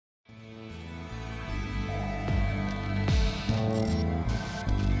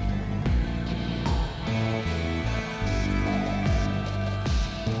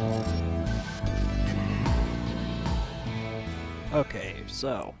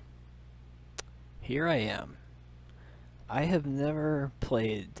So, here I am. I have never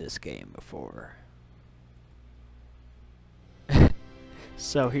played this game before.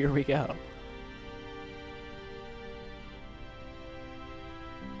 So here we go.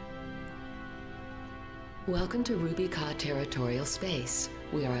 Welcome to Rubi-Ka territorial space.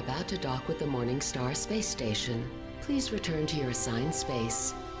 We are about to dock with the Morningstar space station. Please return to your assigned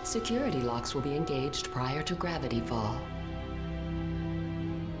space. Security locks will be engaged prior to gravity fall.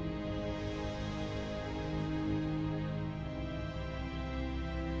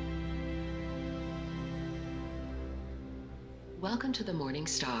 Welcome to the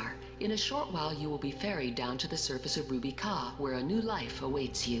Morningstar. In a short while, you will be ferried down to the surface of Rubi-Ka, where a new life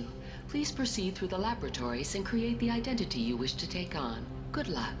awaits you. Please proceed through the laboratories and create the identity you wish to take on. Good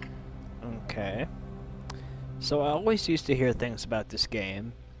luck. Okay. So I always used to hear things about this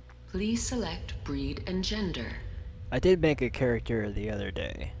game. Please select breed and gender. I did make a character the other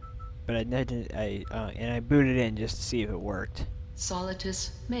day, but I didn't. And I booted in just to see if it worked.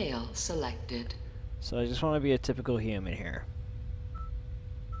 Solitus, male, selected. So I just want to be a typical human here.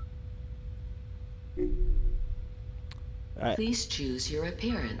 Please choose your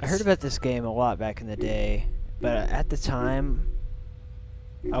appearance. I heard about this game a lot back in the day, but at the time,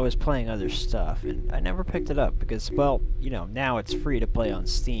 I was playing other stuff, and I never picked it up because, well, you know, now it's free to play on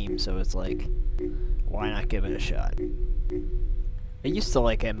Steam, so it's like, why not give it a shot? I used to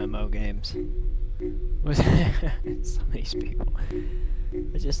like MMO games. Some of these people.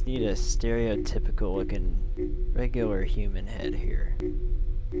 I just need a stereotypical looking regular human head here.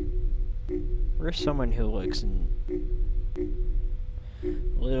 Where's someone who looks a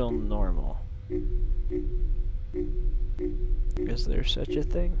little normal? Is there such a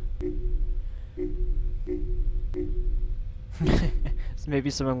thing? Maybe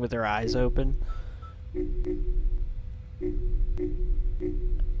someone with their eyes open? You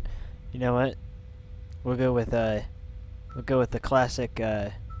know what? We'll go with the classic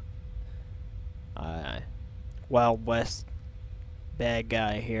Wild West bad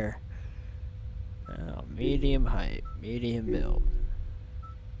guy here. Medium height, medium build.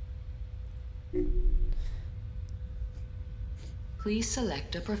 Please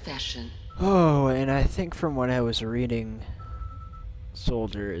select a profession. Oh, and I think from what I was reading,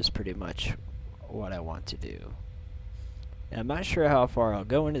 soldier is pretty much what I want to do. And I'm not sure how far I'll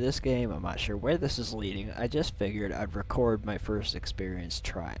go into this game. I'm not sure where this is leading. I just figured I'd record my first experience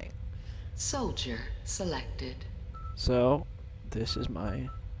trying. Soldier selected. So, this is the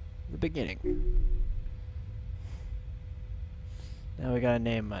beginning. Now we gotta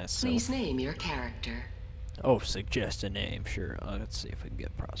name myself. Please name your character. Oh, suggest a name, sure. Let's see if we can get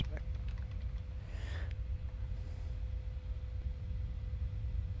a prospect.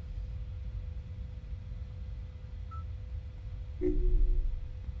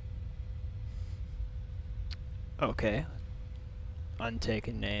 Okay.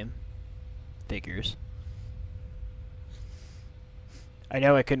 Untaken name. Figures. I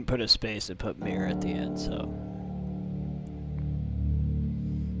know I couldn't put a space and put mirror at the end, so.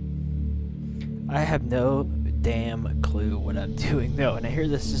 I have no damn clue what I'm doing though, and I hear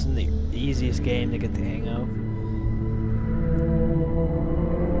this isn't the easiest game to get the hang of.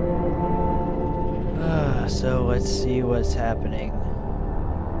 So let's see what's happening.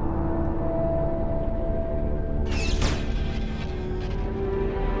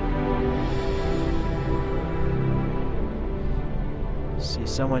 See,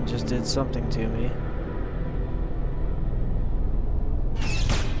 someone just did something to me.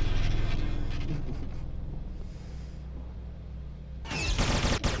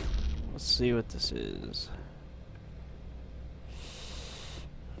 See what this is.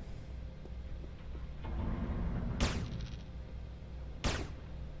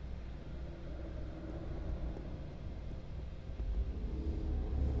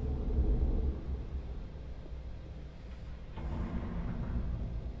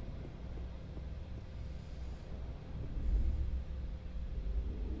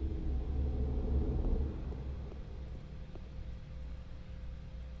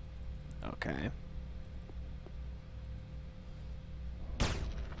 Okay.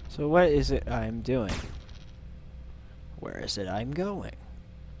 So what is it I'm doing? Where is it I'm going?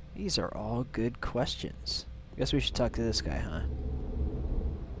 These are all good questions. I guess we should talk to this guy, huh?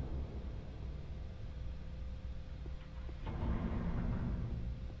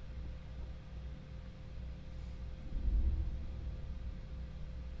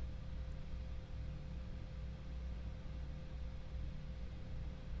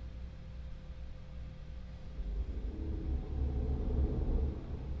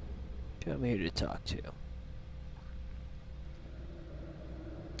 Come here to talk to.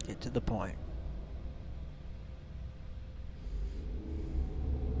 Get to the point.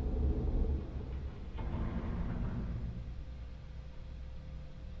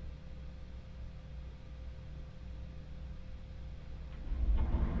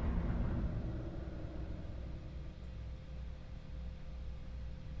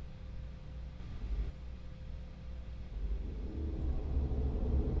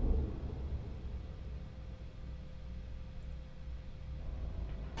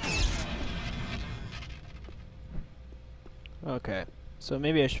 Okay, so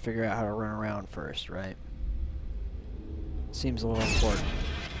maybe I should figure out how to run around first, right? Seems a little important.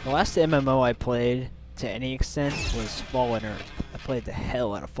 The last MMO I played, to any extent, was Fallen Earth. I played the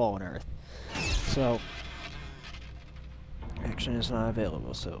hell out of Fallen Earth. So, action is not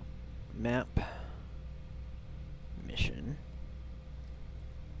available, so map, mission.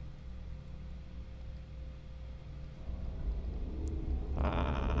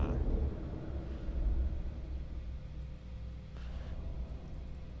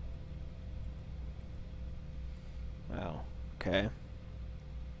 Wow, okay.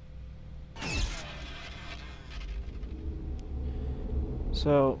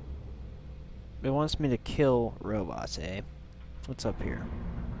 So, it wants me to kill robots, eh? What's up here?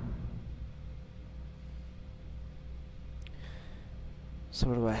 So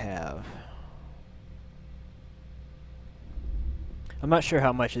what do I have? I'm not sure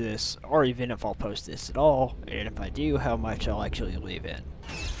how much of this, or even if I'll post this at all, and if I do, how much I'll actually leave in.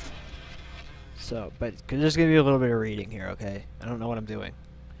 So, but cause there's gonna be a little bit of reading here, okay? I don't know what I'm doing.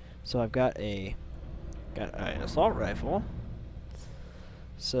 So I've got an assault rifle.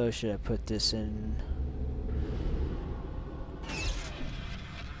 So should I put this in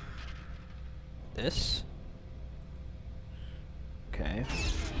this? Okay.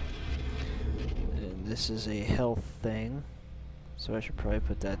 And this is a health thing. So I should probably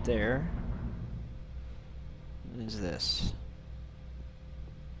put that there. What is this?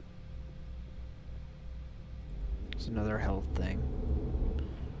 It's another health thing.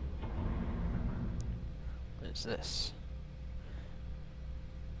 What is this?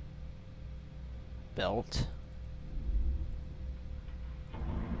 Belt.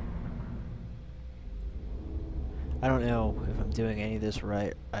 I don't know if I'm doing any of this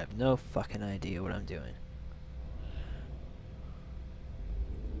right. I have no fucking idea what I'm doing.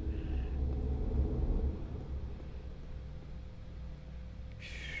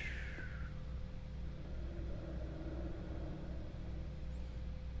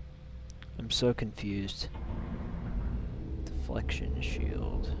 I'm so confused. Deflection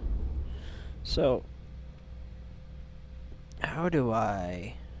shield. So, how do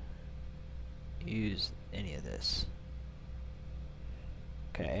I use any of this?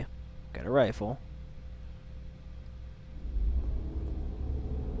 Okay, got a rifle.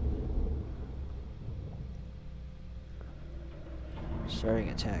 Starting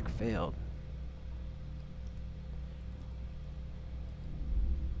attack failed.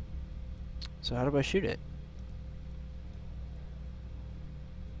 So how do I shoot it?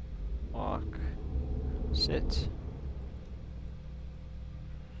 Walk. Sit.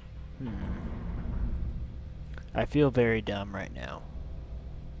 I feel very dumb right now.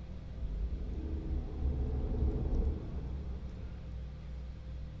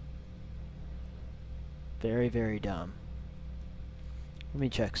 Very, very dumb. Let me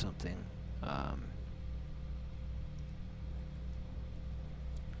check something.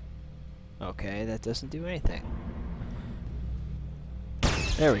 Okay, that doesn't do anything.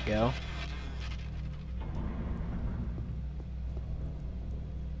 There we go.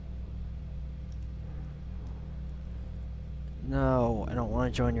 No, I don't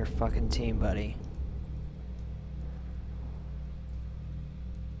want to join your fucking team, buddy.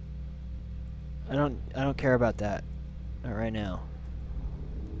 I don't care about that. Not right now.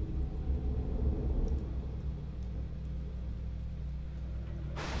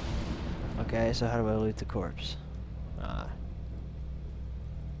 Okay, so how do I loot the corpse? I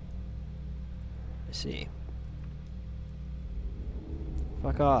see.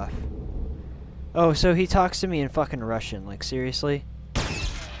 Fuck off. Oh, so he talks to me in fucking Russian, like seriously?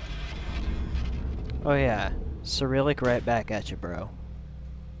 Oh yeah, Cyrillic right back at you, bro.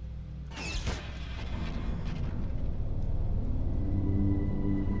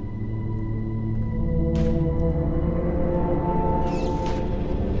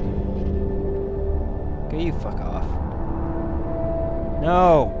 Okay, you fuck off.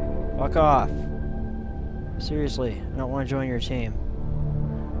 No! Fuck off. Seriously, I don't want to join your team.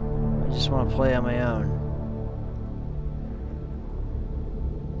 I just want to play on my own.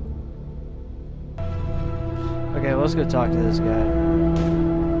 Okay, let's go talk to this guy.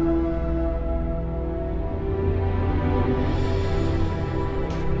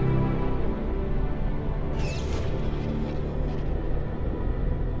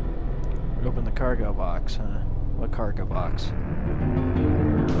 cargo box.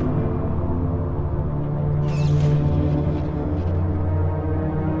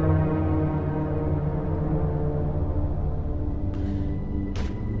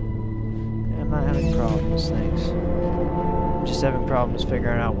 I'm not having problems, thanks. I'm just having problems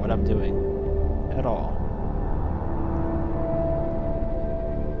figuring out what I'm doing at all.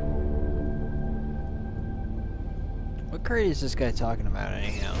 What crate is this guy talking about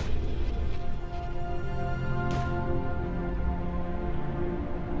anyhow?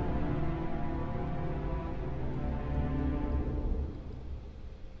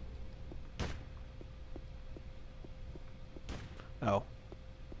 Oh.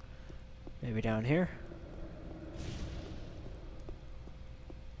 Maybe down here?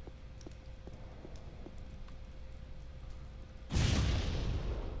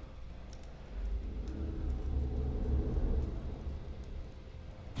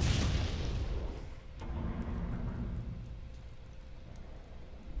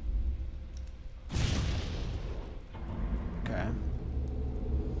 Okay.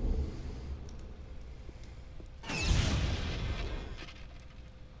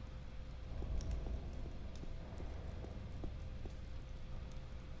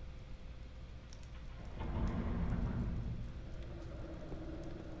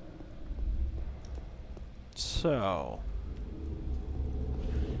 So,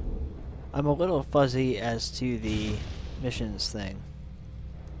 I'm a little fuzzy as to the missions thing.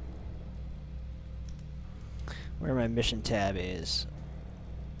 Where my mission tab is.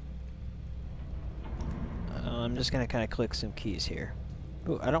 I'm just gonna kind of click some keys here.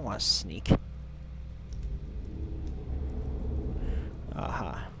 Ooh, I don't want to sneak.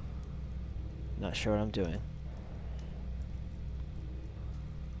 Aha. Not sure what I'm doing.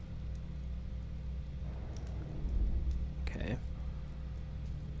 Okay.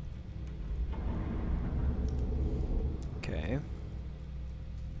 Okay.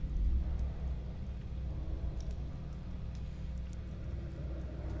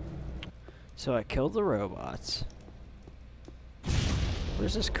 So I killed the robots.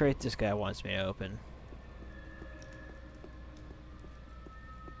 Where's this crate this guy wants me to open?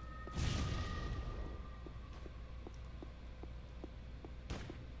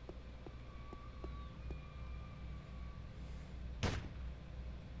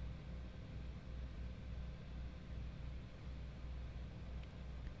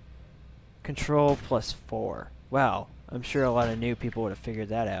 Control +4. Wow, I'm sure a lot of new people would have figured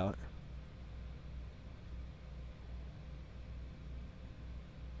that out.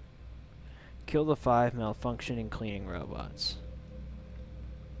 Kill the 5 malfunctioning cleaning robots.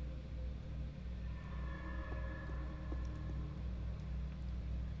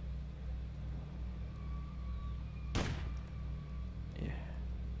 Yeah.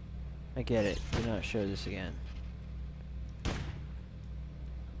 I get it. Do not show this again.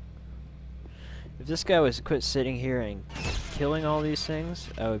 If this guy was quit sitting here and killing all these things,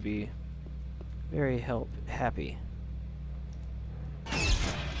 I would be very happy.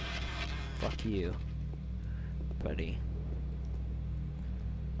 Fuck you, buddy.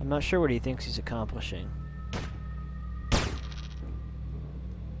 I'm not sure what he thinks he's accomplishing.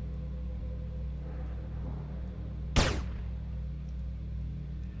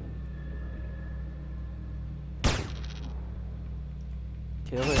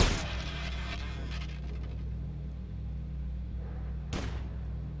 Kill it.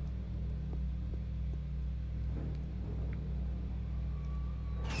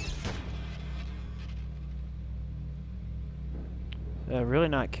 I've really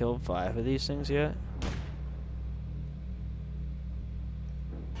not killed 5 of these things yet.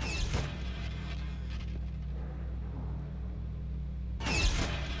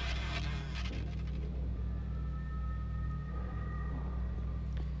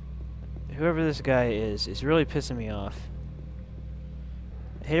 Whoever this guy is really pissing me off.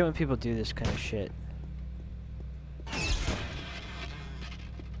 I hate it when people do this kind of shit.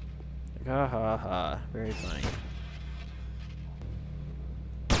 Like, ha ha ha. Very funny.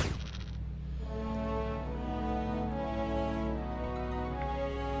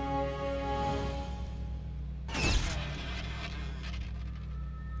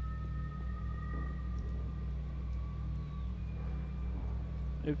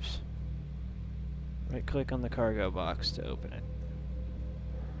 Oops. Right click on the cargo box to open it.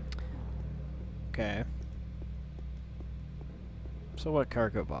 Okay. So what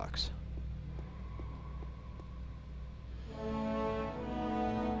cargo box?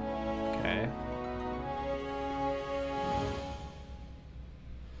 Okay.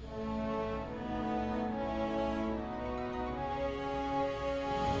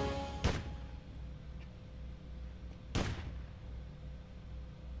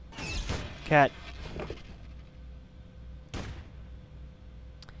 Cat.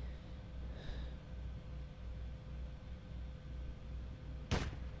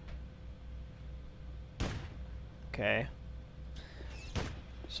 Okay.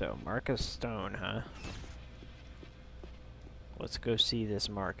 So, Marcus Stone, huh? Let's go see this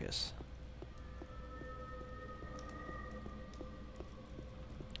Marcus.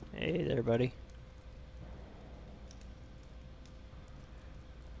 Hey there, buddy.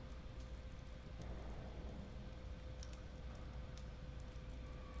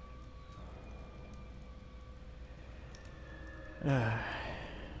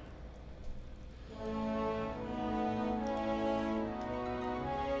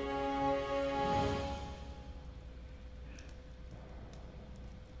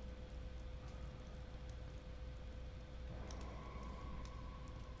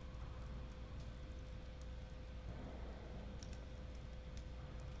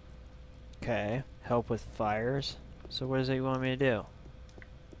 Okay, help with fires. So what does it want me to do?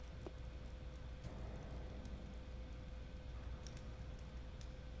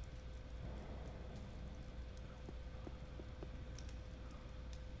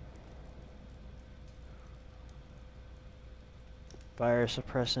 Fire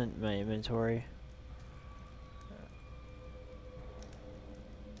suppressant in my inventory.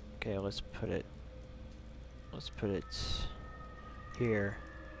 Okay, let's put it here.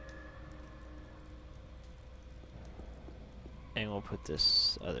 And we'll put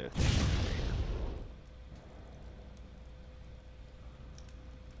this other thing over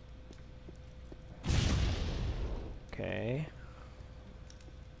here. Okay.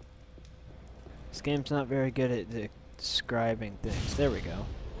 This game's not very good at describing things. There we go.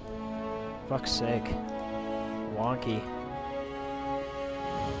 Fuck's sake. Wonky.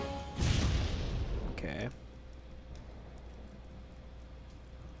 Okay.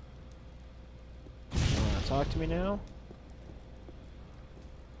 You wanna talk to me now?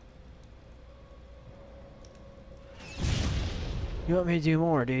 You want me to do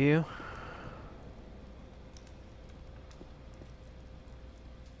more, do you?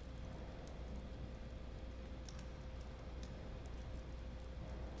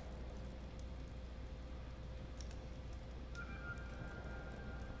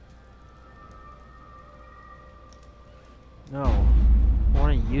 No. I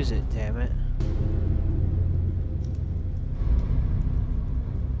want to use it, damn it.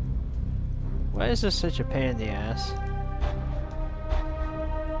 Why is this such a pain in the ass?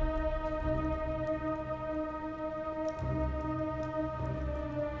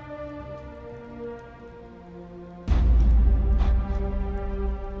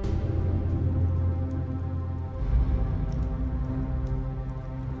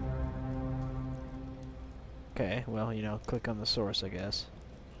 Okay, well, you know, click on the source, I guess.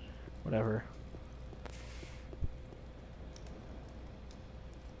 Whatever.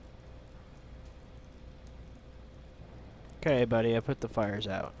 Okay, buddy, I put the fires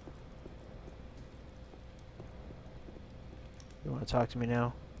out. You want to talk to me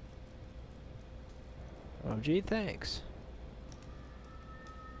now? Oh, gee, thanks.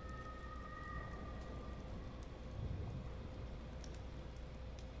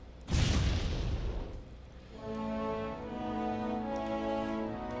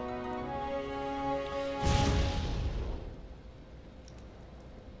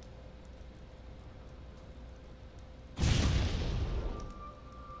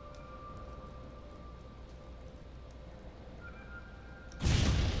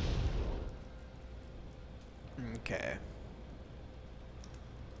 Okay.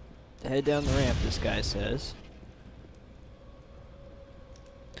 Head down the ramp, this guy says.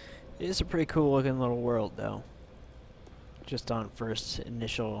 It is a pretty cool looking little world, though. Just on first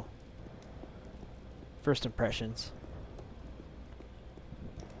impressions.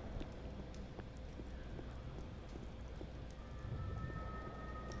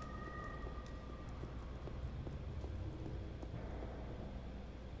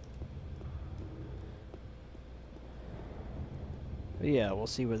 But yeah, we'll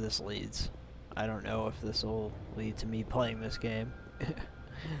see where this leads. I don't know if this will lead to me playing this game.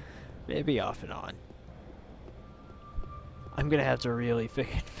 Maybe off and on. I'm gonna have to really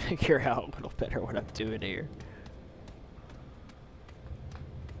figure out a little better what I'm doing here.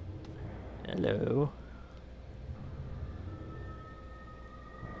 Hello.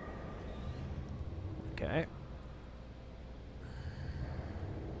 Okay.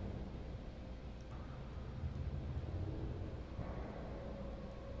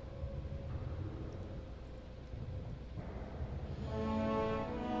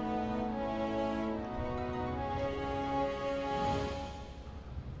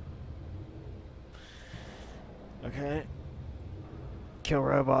 Okay. Kill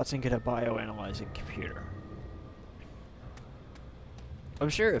robots and get a bioanalyzing computer. I'm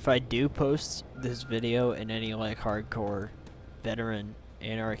sure if I do post this video and any like hardcore veteran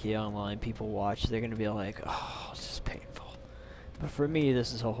Anarchy Online people watch, they're gonna be like, oh, this is painful. But for me,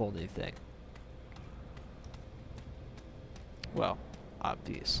 this is a whole new thing. Well,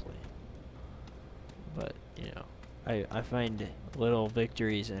 obviously. But, you know, I find little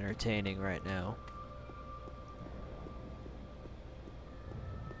victories entertaining right now.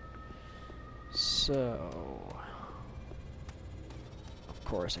 So... Of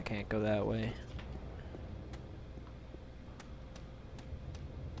course I can't go that way.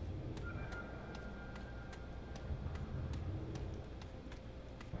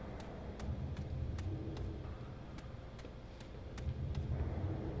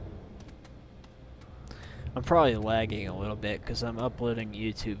 I'm probably lagging a little bit because I'm uploading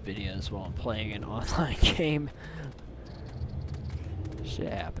YouTube videos while I'm playing an online game.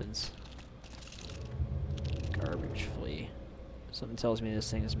 Shit happens. Garbage flea. Something tells me this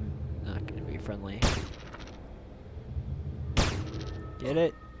thing is not going to be friendly. Get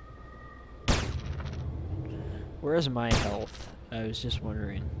it? Where is my health? I was just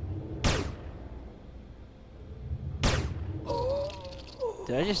wondering.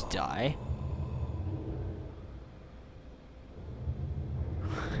 Did I just die?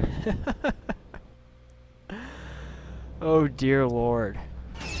 Oh dear Lord.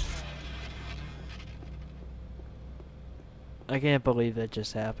 I can't believe that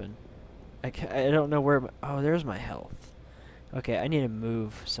just happened. I don't know where oh, there's my health. Okay, I need to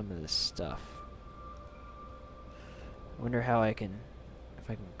move some of this stuff. I wonder how I can,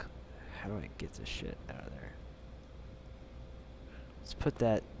 how do I get this shit out of there? Let's put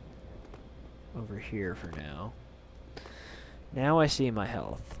that over here for now. Now I see my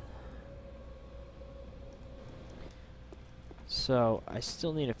health. So, I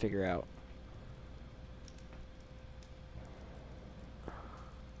still need to figure out.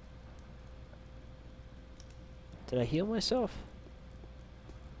 Did I heal myself?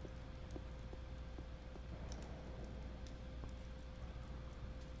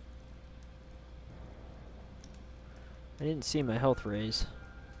 I didn't see my health raise.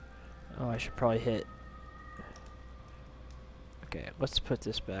 Oh, I should probably hit. Okay, let's put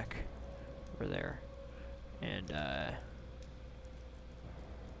this back over there. And,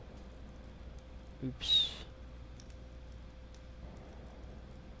 oops.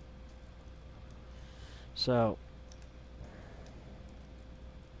 So,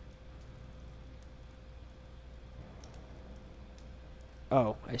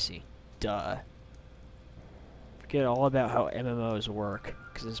 oh, I see. Duh. Forget all about how MMOs work,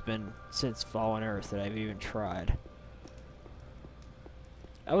 because it's been since Fallen Earth that I've even tried.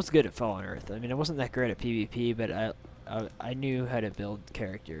 I was good at Fallen Earth. I mean, I wasn't that great at PvP, but I knew how to build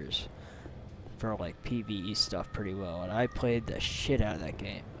characters for like PvE stuff pretty well, and I played the shit out of that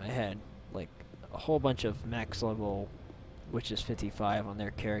game. I had like a whole bunch of max level, which is 55 on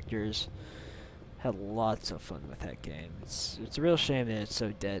their characters. Had lots of fun with that game. It's a real shame that it's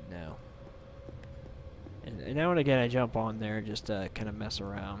so dead now. And now and again I jump on there just to kind of mess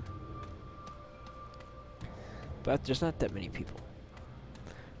around. But there's not that many people.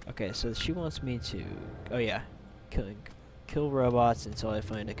 Okay, so she wants me to, oh yeah, kill robots until I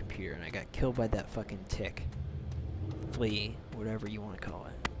find a computer, and I got killed by that fucking tick. Flea, whatever you want to call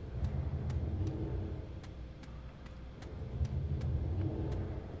it.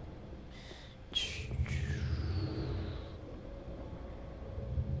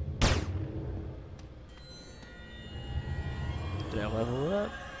 Did I level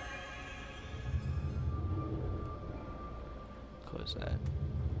up? Close that.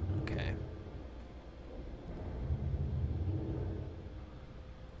 Okay.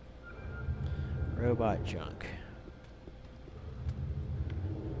 Robot junk.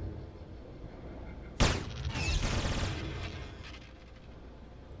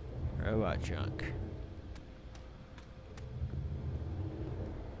 Robot junk.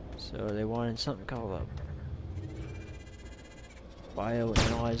 So they wanted something called a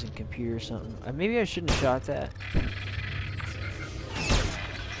bioanalyzing computer or something. Maybe I shouldn't have shot that.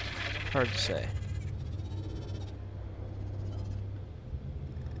 Hard to say.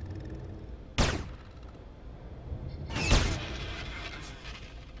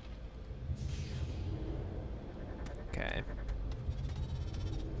 Okay.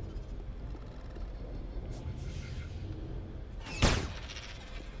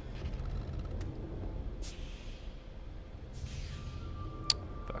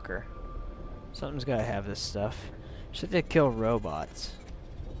 Fucker. Something's gotta have this stuff. Should they kill robots?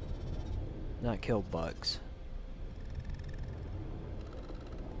 Not kill bugs.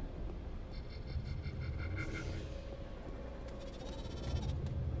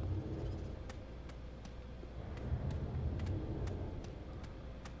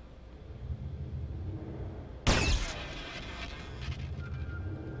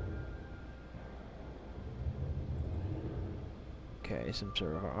 Okay, some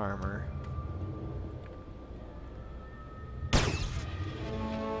sort of armor.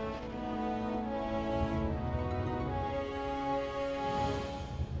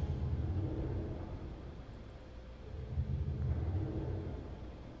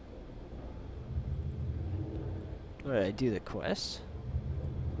 What, did I do the quest?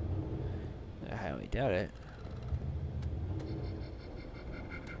 I highly doubt it.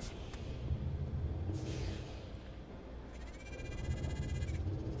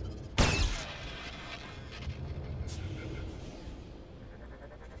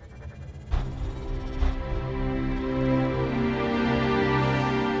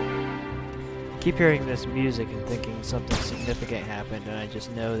 Keep hearing this music and thinking something significant happened, and I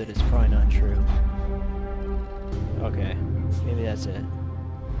just know that it's probably not true. Okay, maybe that's it.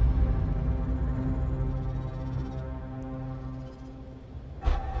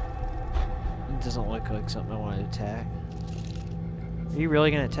 It doesn't look like something I want to attack. Are you really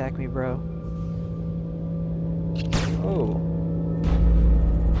gonna attack me, bro? Oh.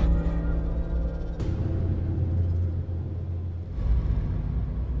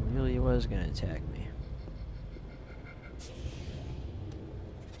 Really was gonna attack me.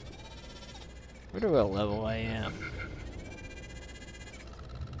 I wonder what level I am.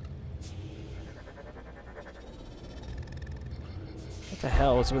 What the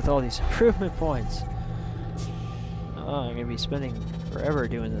hell is with all these improvement points? Oh, I'm gonna be spending forever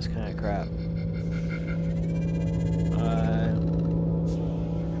doing this kind of crap.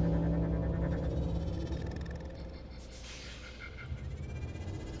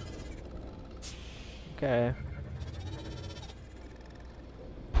 Okay.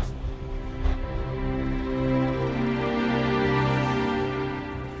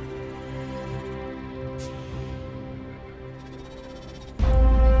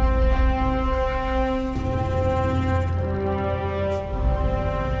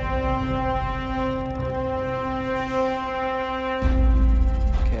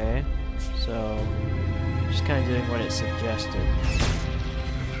 Okay, so just kind of doing what it suggested.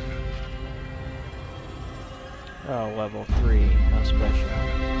 Oh, level 3. How special.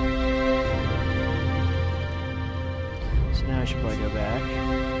 So now I should probably go back.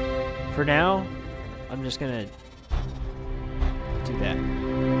 For now, I'm just gonna do that.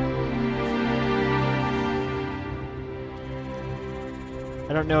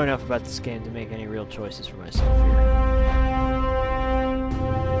 I don't know enough about this game to make any real choices for myself here.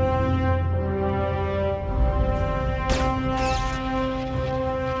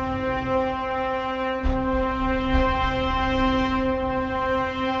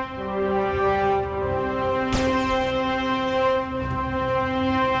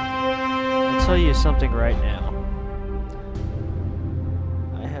 I'll tell you something right now.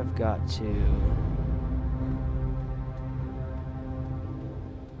 I have got to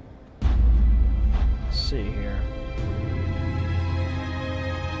see here.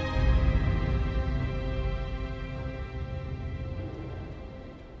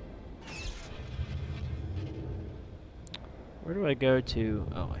 Where do I go to?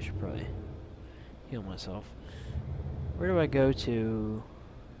 Oh, I should probably heal myself. Where do I go to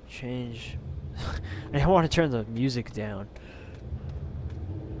change? I don't want to turn the music down.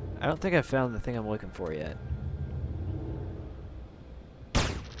 I don't think I found the thing I'm looking for yet.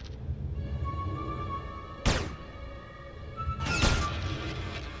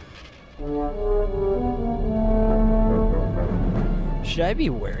 Should I be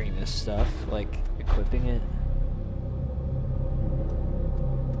wearing this stuff? Like, equipping it?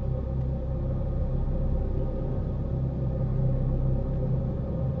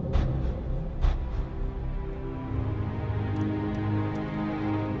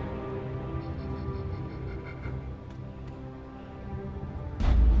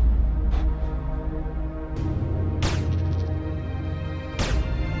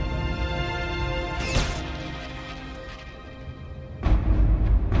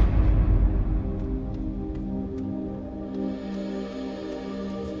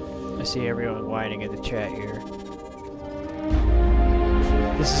 I see everyone whining in the chat here.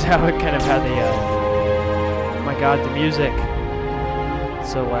 This is how it kind of had the, oh my god, the music.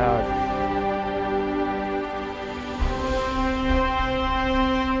 It's so loud.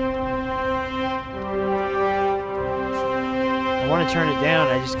 I want to turn it down,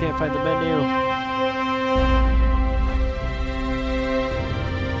 I just can't find the menu.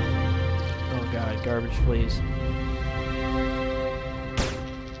 Oh god, garbage please.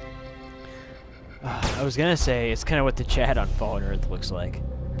 I was gonna say, it's kind of what the chat on Fallen Earth looks like.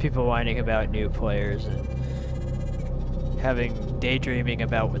 People whining about new players and daydreaming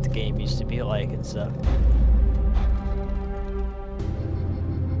about what the game used to be like and stuff.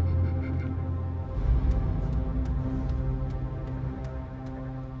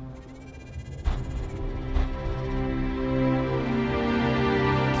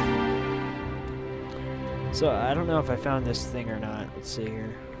 So I don't know if I found this thing or not. Let's see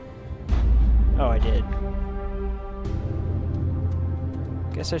here. Oh, I did.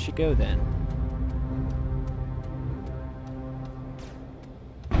 Guess I should go then.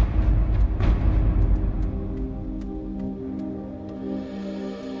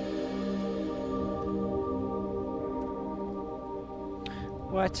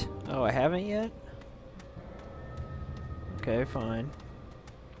 What? Oh, I haven't yet? Okay, fine.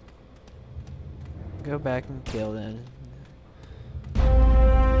 Go back and kill then.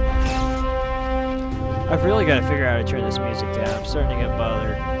 I've really got to figure out how to turn this music down. I'm starting to get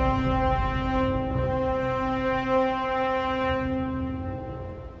bothered.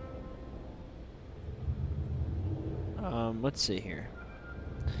 Let's see here.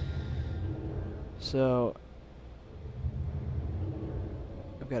 So,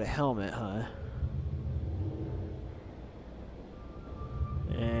 I've got a helmet, huh?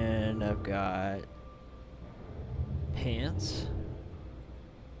 And I've got pants.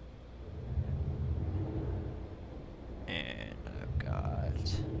 And I've got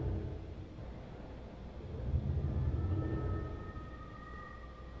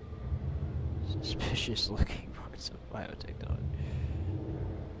suspicious looking parts of biotechnology.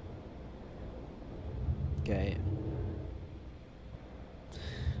 Okay.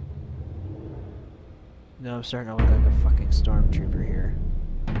 No, I'm starting to look like a fucking stormtrooper here.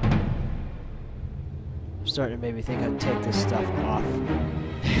 I'm starting to maybe think I'd take this stuff off.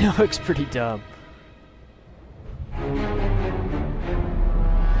 It looks pretty dumb.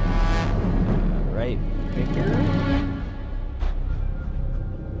 Right finger?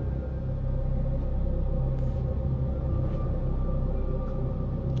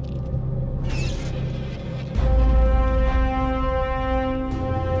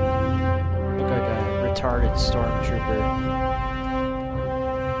 Retarded stormtrooper.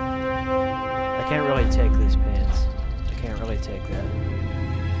 I can't really take these pants. I can't really take that.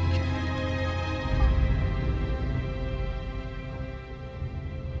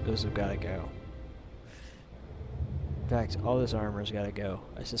 Those have got to go. In fact, all this armor's got to go.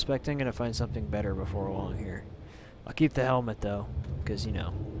 I suspect I'm going to find something better before long here. I'll keep the helmet though, because you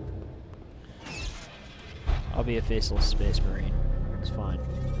know, I'll be a faceless space marine. It's fine.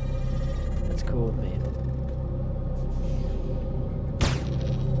 That's cool with me.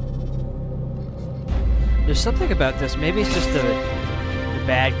 There's something about this. Maybe it's just the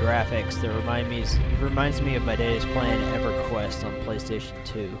bad graphics that reminds me of my days playing EverQuest on PlayStation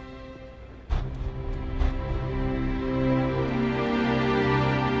 2.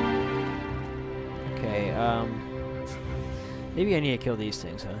 Okay, maybe I need to kill these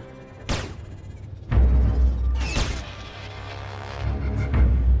things, huh?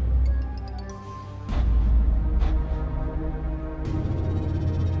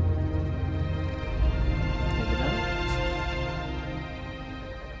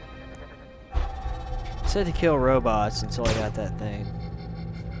 I said to kill robots until I got that thing.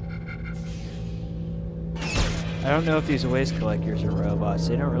 I don't know if these waste collectors are robots.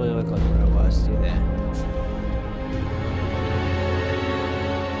 They don't really look like robots, do they?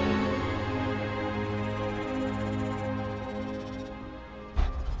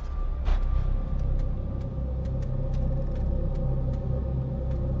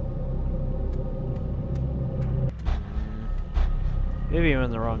 Maybe I'm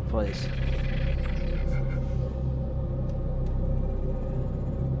in the wrong place.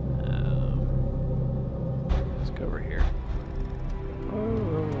 Over here.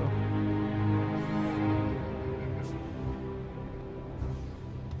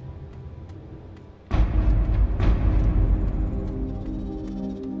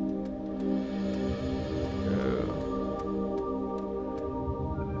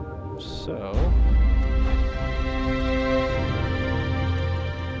 So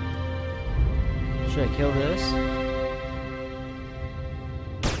should I kill this?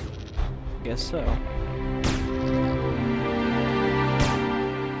 Guess so.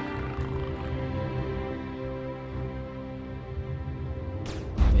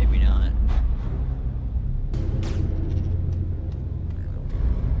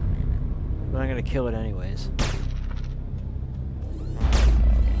 I'm gonna kill it anyways.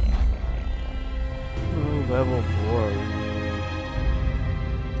 Ooh, level 4.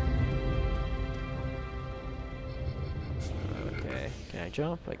 Okay, can I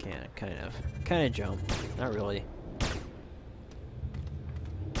jump? I can, kind of jump. Not really.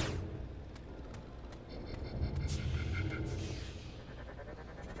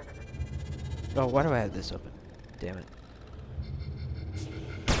 Oh, why do I have this open? Damn it.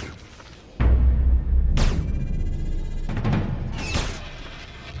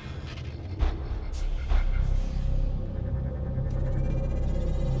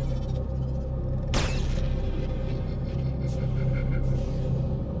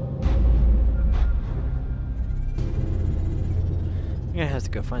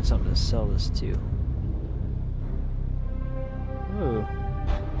 to go find something to sell this to. Ooh.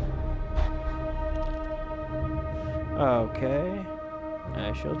 Okay.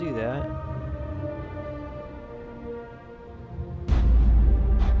 I shall do that.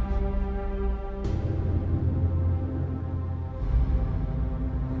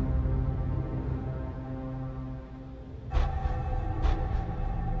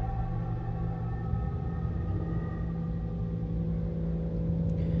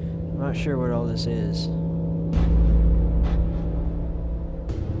 I'm not sure what all this is.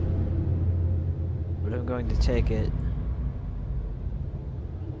 But I'm going to take it.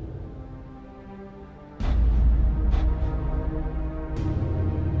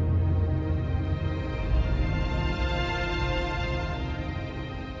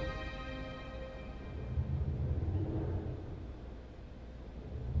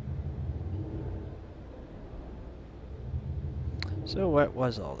 So what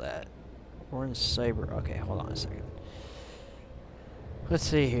was all that? Orange Cyber. Okay, hold on a second. Let's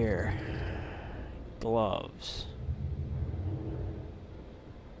see here. Gloves.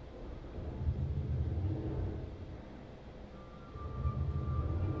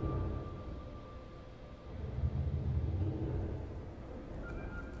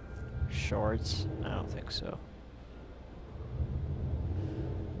 Shorts? I don't think so.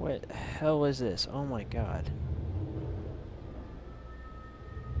 What the hell is this? Oh my god.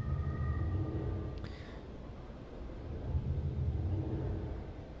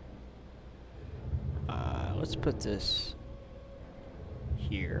 Let's put this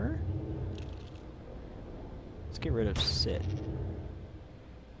here. Let's get rid of sit.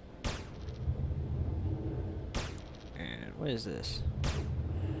 And what is this?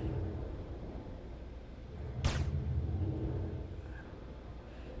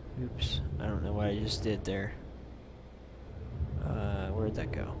 Oops, I don't know what I just did there. Where'd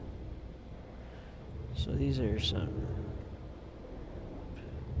that go? So these are some...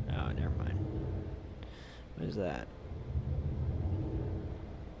 Oh, never mind. What is that?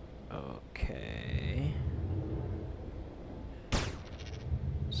 Okay.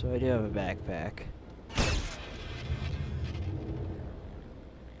 So I do have a backpack.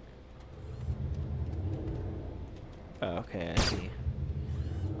 Oh, okay, I see.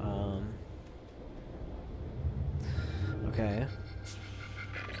 Okay.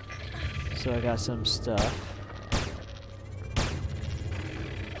 So I got some stuff.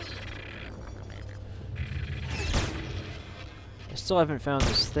 I still haven't found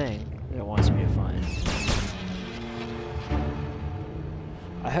this thing that it wants me to find.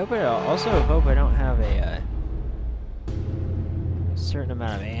 I also hope I don't have a certain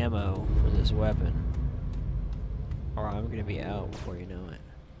amount of ammo for this weapon, or I'm gonna be out before you know it.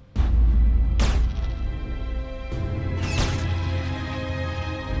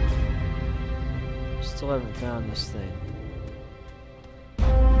 Still haven't found this thing.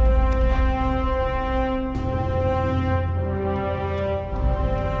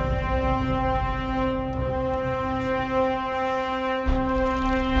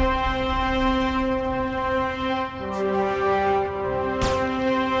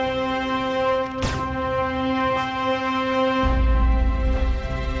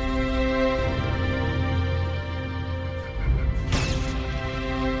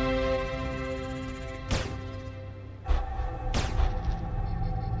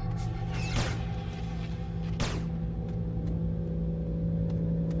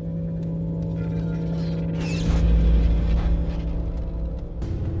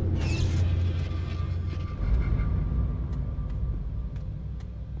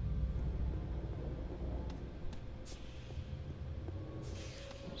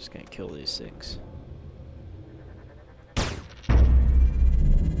 Just gonna kill these things.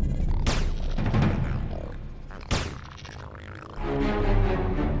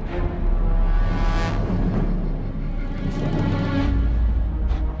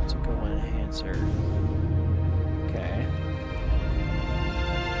 Let's go enhancer. Okay.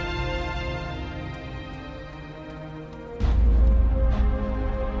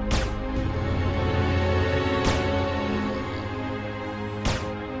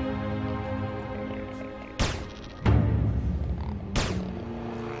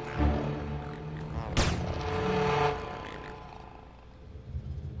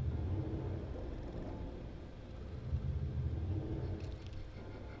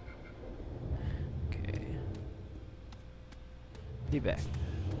 Be back.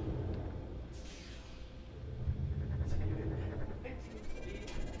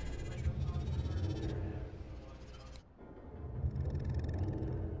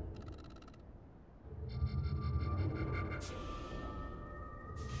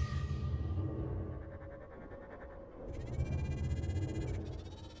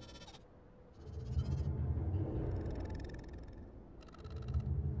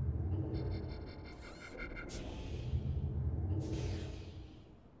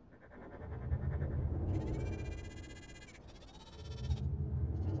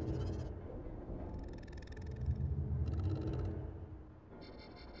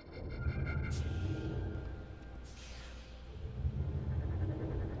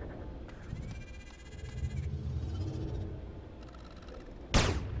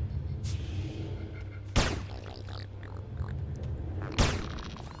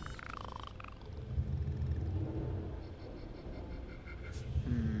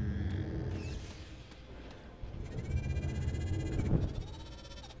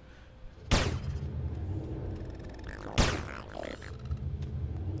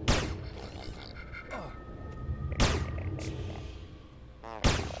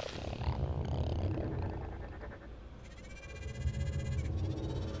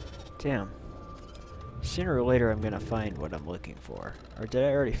 Damn. Sooner or later I'm gonna find what I'm looking for. Or did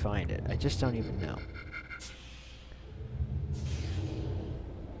I already find it? I just don't even know.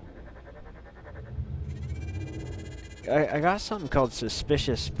 I got something called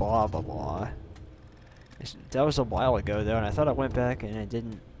suspicious blah blah blah. That was a while ago though, and I thought I went back and it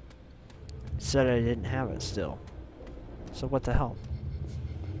didn't. It said I didn't have it still. So what the hell?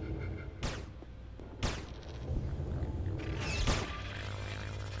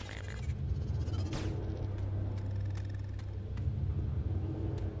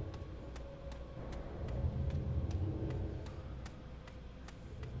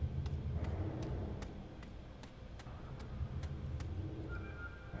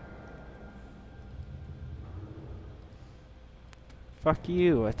 Fuck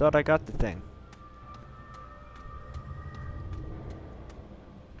you, I thought I got the thing.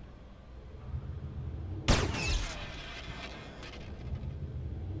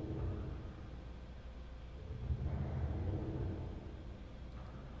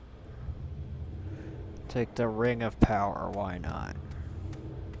 Take the ring of power, why not?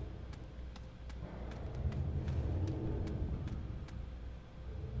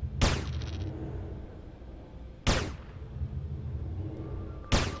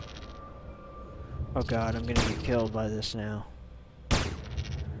 Oh god, I'm gonna get killed by this now.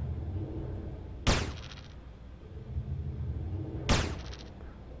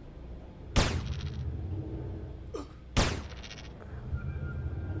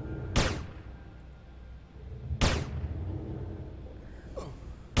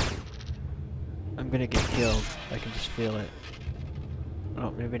 I'm gonna get killed. I can just feel it.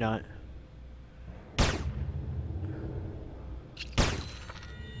 Oh, maybe not.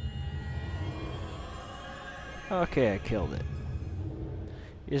 Okay, I killed it.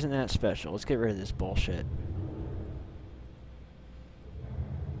 Isn't that special? Let's get rid of this bullshit.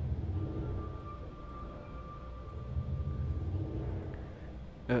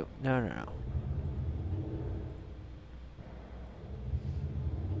 Oh, no, no, no.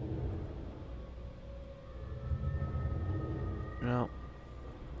 No.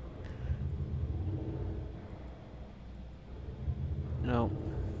 No.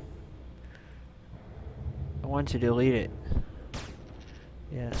 I want to delete it.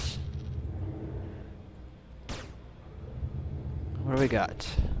 Yes. What do we got?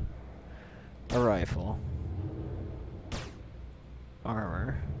 A rifle.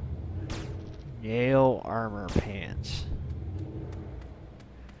 Armor. Nail armor pants.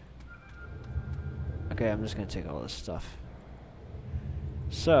 Okay, I'm just gonna take all this stuff.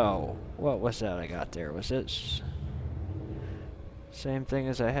 So, what was that I got there? Was it same thing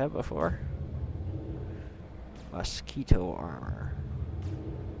as I had before? Mosquito armor.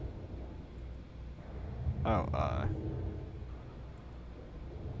 Oh,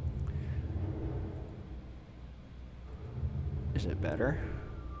 is it better?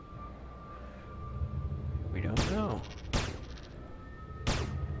 We don't know.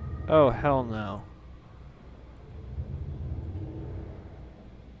 Oh, hell no.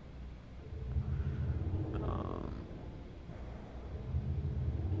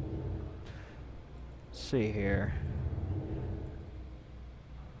 Let's see here.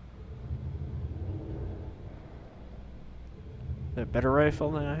 Is it a better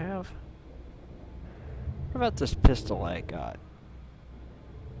rifle than I have? What about this pistol I got?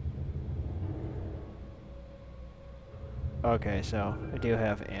 Okay, so I do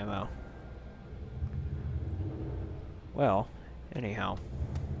have ammo. Well, anyhow.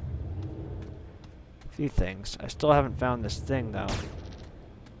 A few things. I still haven't found this thing though.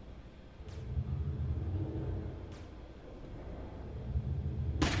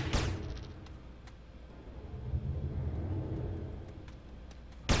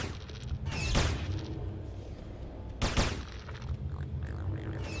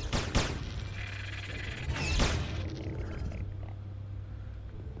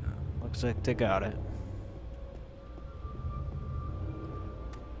 Looks like they got it.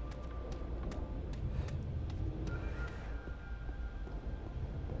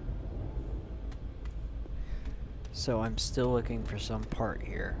 So I'm still looking for some part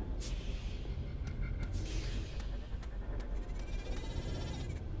here.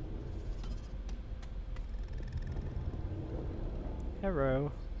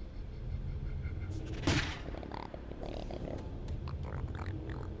 Hello.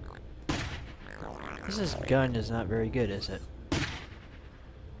 This gun is not very good, is it?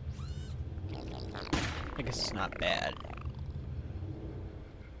 I guess it's not bad.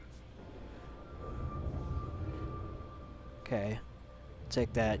 Okay.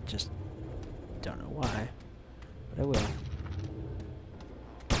 Take that, just don't know why, but I will.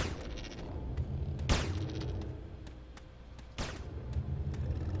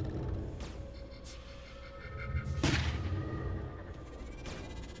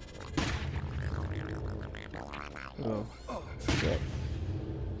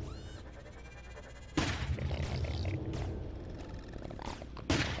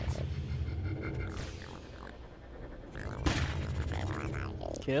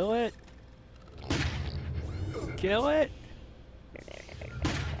 Kill it. Kill it.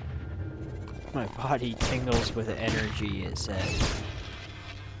 My body tingles with energy, it says.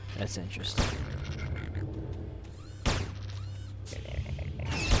 That's interesting.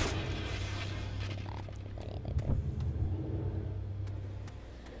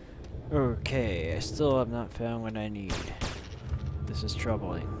 Okay, I still have not found what I need. This is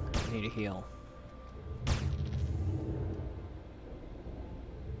troubling. I need a heal.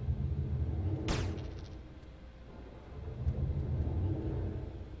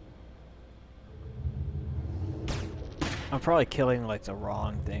 I'm probably killing like the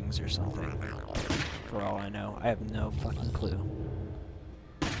wrong things or something. For all I know. I have no fucking clue.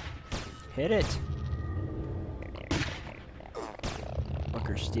 Hit it!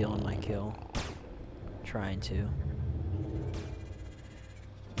 Fucker's stealing my kill. Trying to.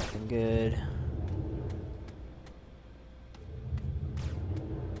 Nothing good.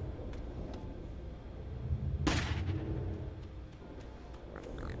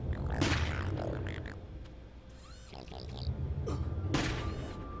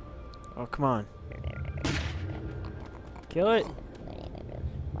 Oh, come on. Kill it.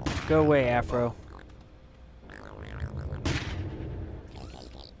 Go away, Afro.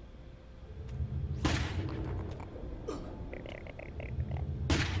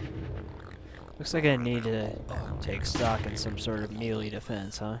 Looks like I need to take stock in some sort of melee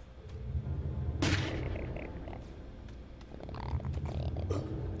defense, huh?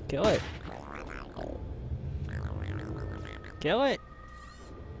 Kill it. Kill it.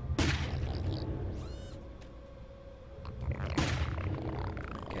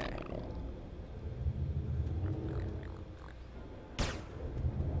 Okay.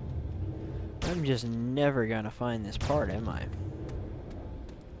 I'm just never gonna find this part, am I?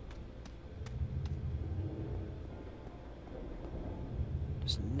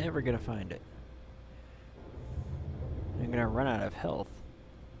 Never gonna find it. I'm gonna run out of health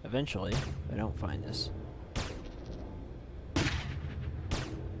eventually if I don't find this.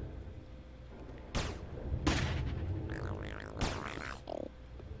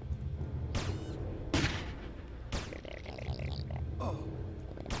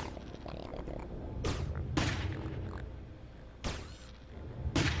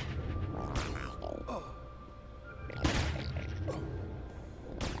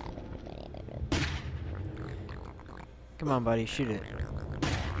 Come on, buddy, shoot it.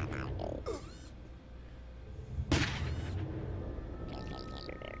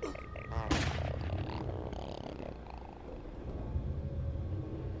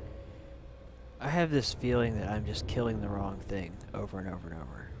 I have this feeling that I'm just killing the wrong thing over and over and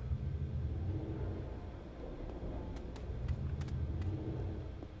over.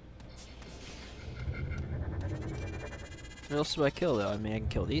 What else do I kill, though? I mean, I can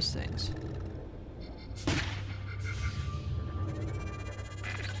kill these things.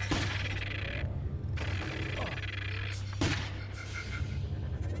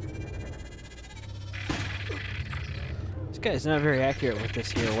 This guy's not very accurate with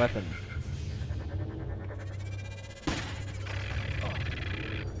this here weapon.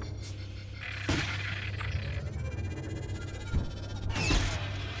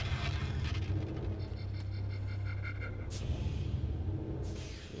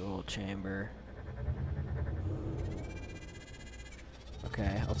 Fuel chamber.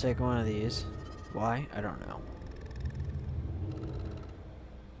 Okay, I'll take one of these. Why? I don't know.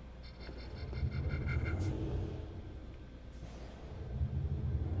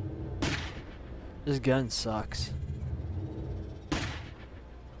 This gun sucks.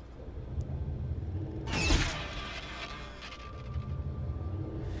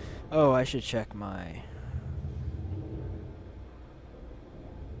 Oh, I should check my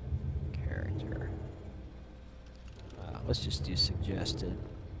character. Let's just do suggested.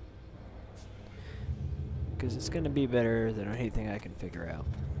 Because it's going to be better than anything I can figure out.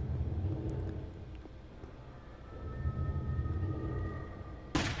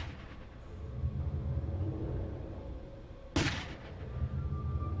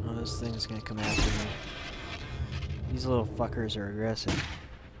 This thing's gonna come after me. These little fuckers are aggressive.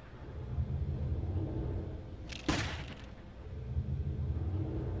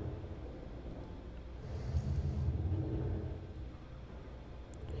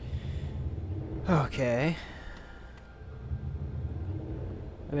 Okay.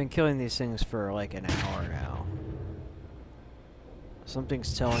 I've been killing these things for like an hour now.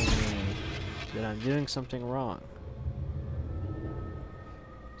 Something's telling me that I'm doing something wrong.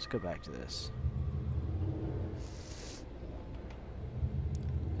 Let's go back to this.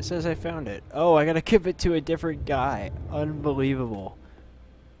 It says I found it. Oh, I gotta give it to a different guy. Unbelievable.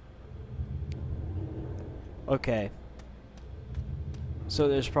 Okay. So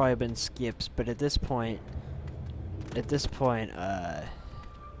there's probably been skips, but at this point,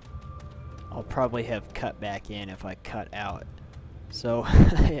 I'll probably have cut back in if I cut out. So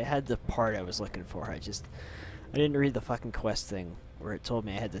I had the part I was looking for. I didn't read the fucking quest thing where it told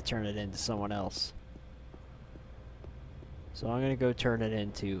me I had to turn it into someone else. So I'm gonna go turn it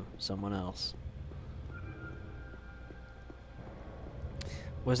into someone else.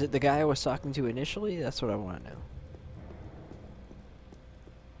 Was it the guy I was talking to initially? That's what I want to know.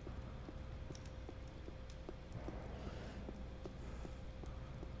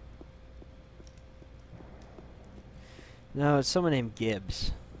 No, it's someone named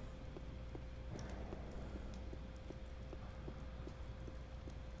Gibbs.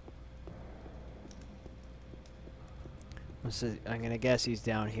 I'm gonna guess he's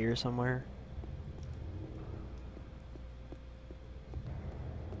down here somewhere.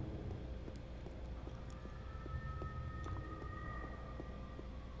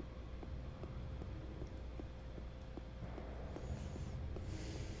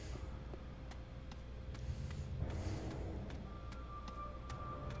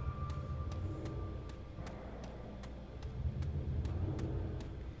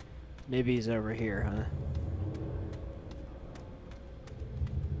 Maybe he's over here, huh?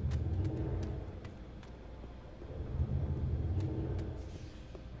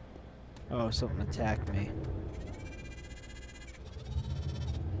 Oh, something attacked me.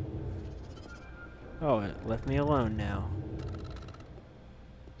 Oh, it left me alone now.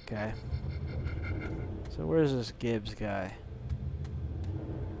 Okay. So where's this Gibbs guy?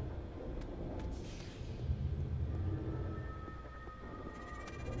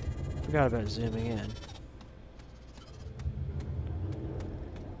 Forgot about zooming in.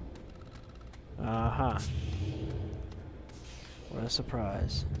 Uh-huh. What a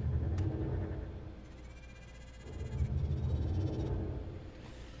surprise.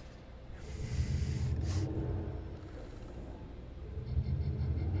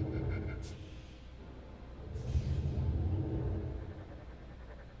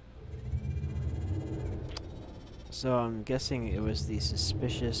 So I'm guessing it was the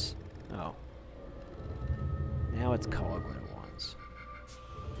suspicious... Oh. Now it's called what it wants.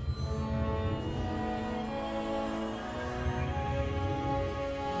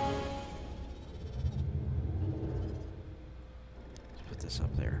 Let's put this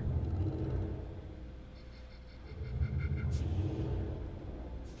up there.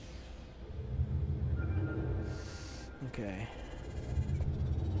 Okay.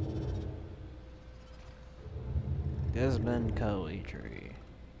 Desmond Cully Tree.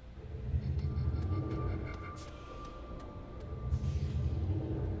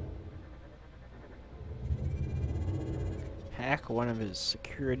 Hack one of his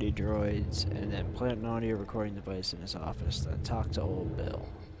security droids and then plant an audio recording device in his office, then talk to old Bill.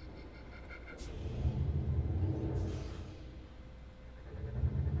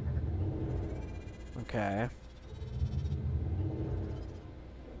 Okay.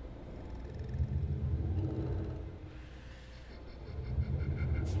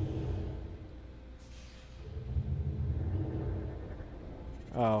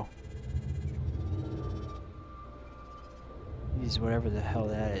 Oh. Use whatever the hell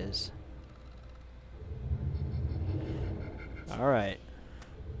that is. Alright.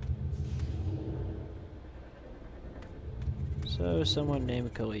 So, someone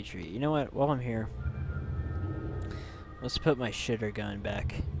named Kalitri. You know what? While I'm here, let's put my shitter gun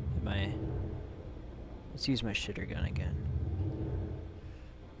back in my... Let's use my shitter gun again.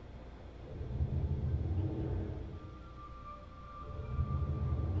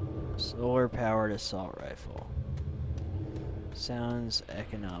 Solar-powered assault rifle. Sounds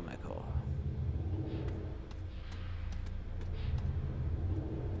economical.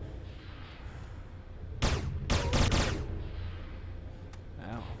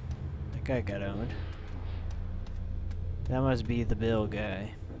 Wow. That guy got owned. That must be the Bill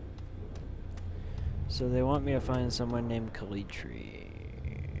guy. So they want me to find someone named Kalitri.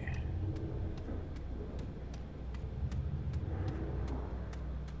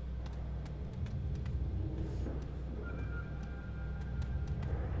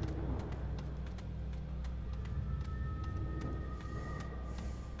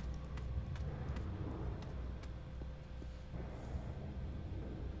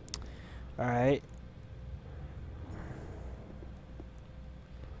 Alright.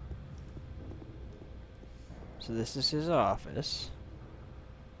 So this is his office.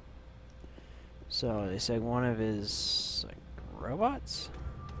 So they said one of his like robots?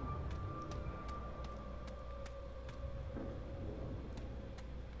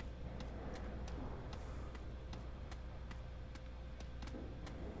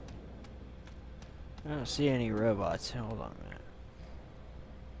 I don't see any robots. Hold on a minute.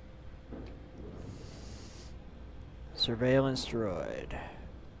 Surveillance droid.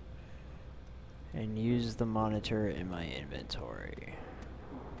 And use the monitor in my inventory.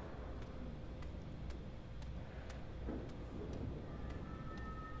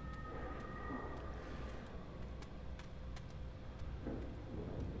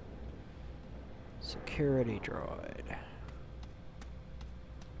 Security droid.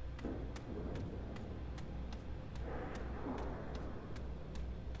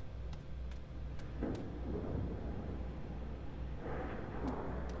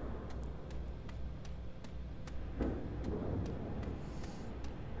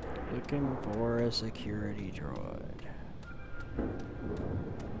 Looking for a security droid.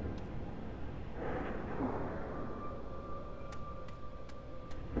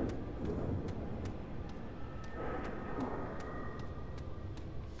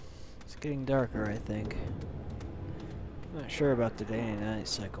 It's getting darker, I think. I'm not sure about the day and night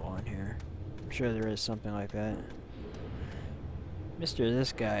cycle on here. I'm sure there is something like that.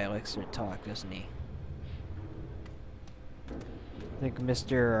 This guy likes to talk, doesn't he? I think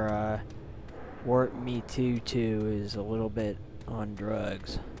Mr. Warp Me 2 is a little bit on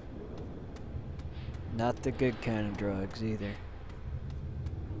drugs. Not the good kind of drugs either.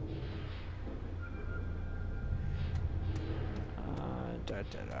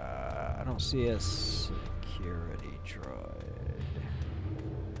 I don't see a security droid.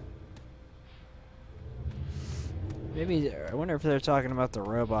 Maybe, I wonder if they're talking about the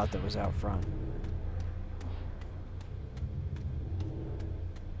robot that was out front.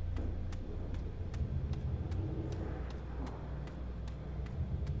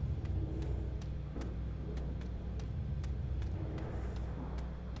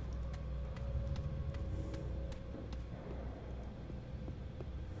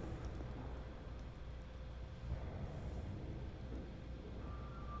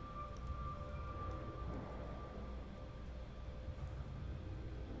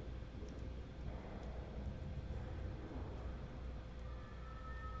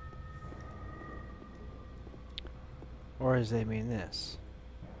 Or does they mean this?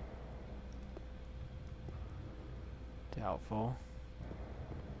 Doubtful.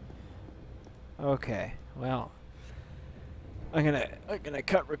 Okay, well, I'm gonna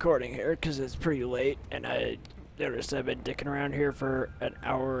cut recording here because it's pretty late, and I noticed I've been dicking around here for an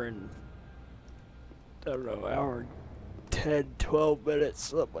hour and I don't know, hour 10, 12 minutes,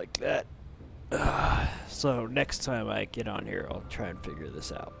 something like that. So next time I get on here, I'll try and figure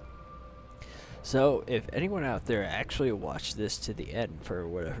this out. So, if anyone out there actually watched this to the end for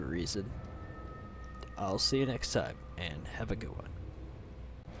whatever reason, I'll see you next time, and have a good one.